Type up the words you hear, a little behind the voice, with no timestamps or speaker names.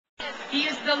He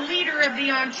is the leader of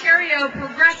the Ontario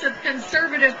Progressive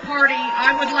Conservative Party.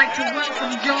 I would like to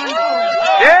welcome John Tory.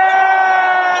 Yeah!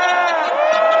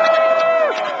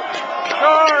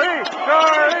 Tory!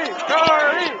 Tory!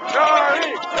 Tory!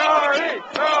 Tory!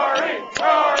 Tory!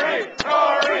 Tory! Tory!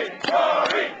 Tory!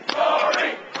 Tory!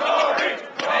 Tory! Tory!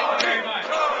 Thank you very much.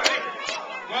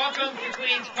 Welcome to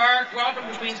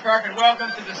Queen's Park, and welcome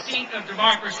to the seat of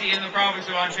democracy in the province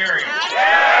of Ontario.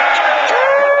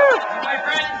 My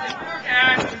friends, if we were to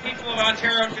ask the people of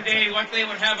Ontario today what they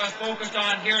would have us focused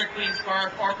on here at Queen's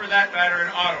Park, or for that matter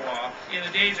in Ottawa, in the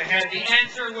days ahead, the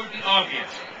answer would be obvious.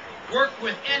 Work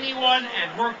with anyone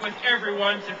and work with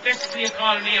everyone to fix the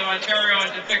economy of Ontario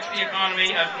and to fix the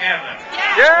economy of Canada.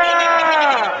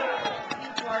 Yeah!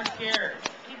 People are scared.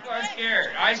 People are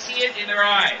scared. I see it in their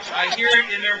eyes. I hear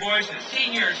it in their voices.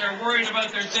 Seniors are worried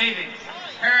about their savings.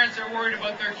 Parents are worried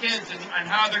about their kids and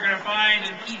how they're going to find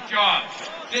and keep jobs.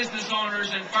 Business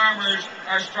owners and farmers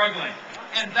are struggling.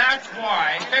 And that's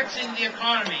why fixing the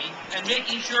economy and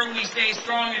making sure we stay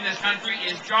strong in this country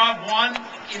is job one,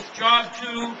 it's job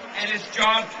two, and it's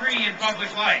job three in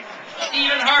public life.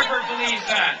 Stephen Harper believes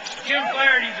that. Jim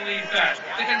Flaherty believes that.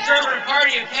 The Conservative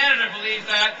Party of Canada believes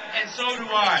that, and so do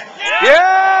I.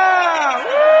 Yeah!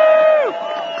 Woo!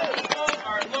 People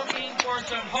are looking for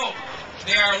some hope.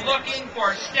 They are looking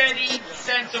for steady,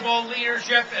 sensible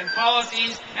leadership and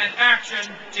policies and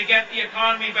action to get the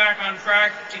economy back on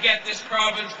track, to get this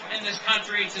province and this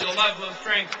country to the level of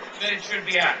strength that it should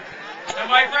be at. Now,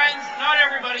 my friends, not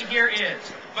everybody here is,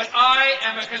 but I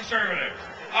am a Conservative.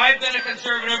 I've been a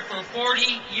Conservative for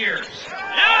 40 years.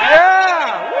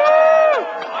 Yeah! Woo!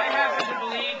 I happen to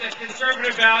believe that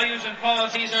Conservative values and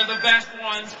policies are the best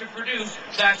ones to produce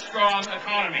that strong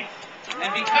economy.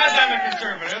 And because I'm a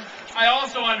Conservative, I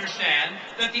also understand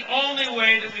that the only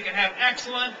way that we can have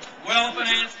excellent,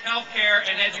 well-financed health care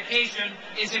and education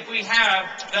is if we have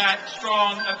that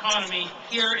strong economy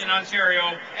here in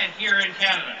Ontario and here in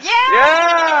Canada.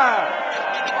 Yeah!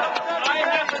 I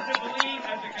happen to believe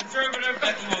as a Conservative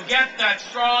that we will get that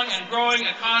strong and growing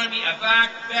economy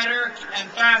back better and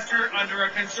faster under a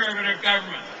Conservative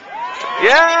government.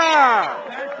 Yeah!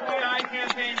 That's why I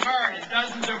campaigned hard in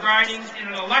dozens of ridings in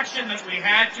an election that we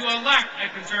had to elect a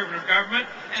Conservative government,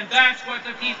 and that's what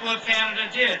the people of Canada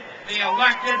did. They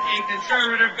elected a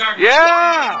Conservative government.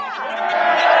 Yeah!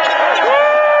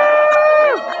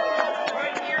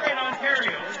 Right here in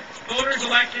Ontario, voters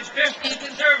elected 50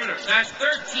 Conservatives. That's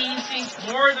 13 seats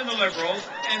more than the Liberals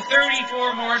and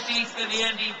 34 more seats than the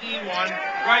NDP won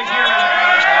right here in the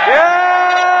province. Yeah!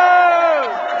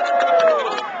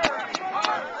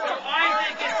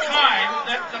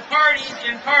 The parties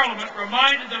in Parliament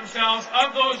reminded themselves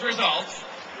of those results,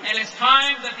 and it's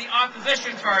time that the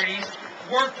opposition parties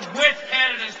worked with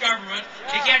Canada's government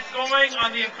to get going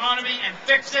on the economy and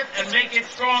fix it and make it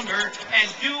stronger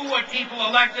and do what people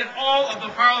elected all of the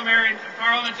parliamentarians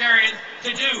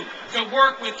to do, to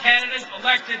work with Canada's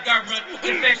elected government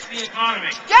to fix the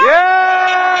economy.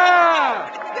 Yeah!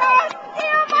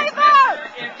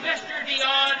 If Mr.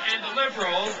 Dion and the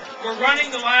Liberals were running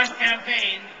the last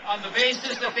campaign on the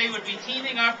basis that they would be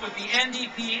teaming up with the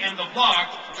NDP and the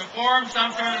Bloc to form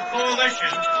some sort of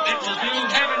coalition that will do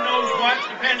heaven knows what,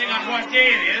 depending on what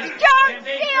day it is, then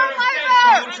they could have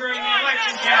said so during the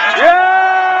election campaign.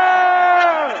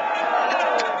 Yeah!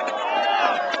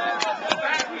 The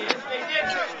fact is, they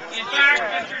didn't. In fact,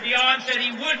 Mr. Dion said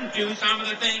he wouldn't do some of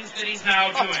the things that he's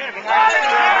now doing.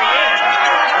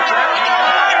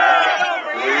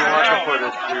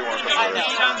 We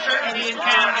need uncertainty in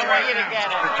Canada right now.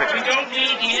 We don't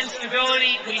need the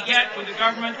instability we get with a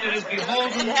government that is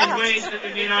beholden in ways that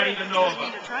we may not even know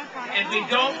about. And we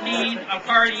don't need a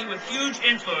party with huge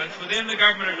influence within the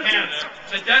government of Canada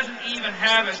that doesn't even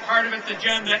have as part of its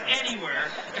agenda anywhere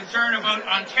concern about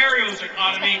Ontario's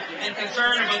economy and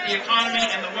concern about the economy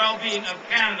and the well-being of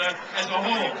Canada as a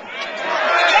whole.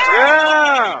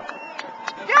 Yeah!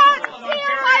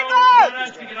 Ontario want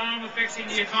us to get on with fixing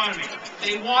the economy.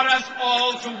 They want us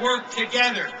all to work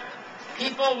together.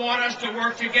 People want us to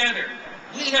work together.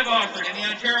 We have offered in the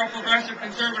Ontario Progressive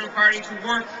Conservative Party to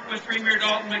work with Premier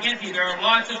Dalton McGuinty. There are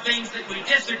lots of things that we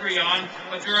disagree on,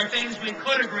 but there are things we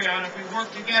could agree on if we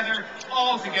work together,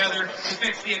 all together, to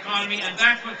fix the economy, and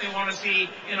that's what they want to see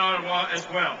in Ottawa as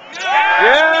well.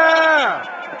 Yeah!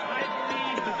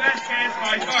 The best chance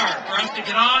by far for us to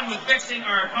get on with fixing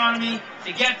our economy,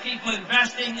 to get people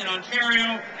investing in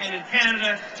Ontario and in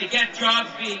Canada, to get jobs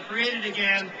being created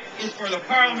again, is for the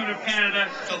Parliament of Canada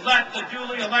to let the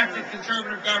duly elected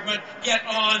Conservative government get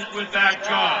on with that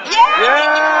job.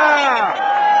 Yeah!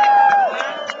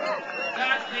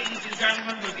 That, ladies and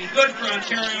gentlemen, would be good for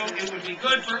Ontario. It would be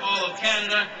good for all of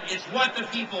Canada. It's what the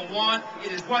people want.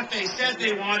 It is what they said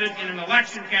they wanted in an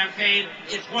election campaign.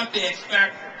 It's what they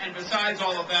expect. And besides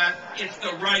all of that, it's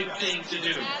the right thing to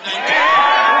do. Thank you.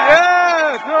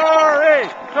 Yeah,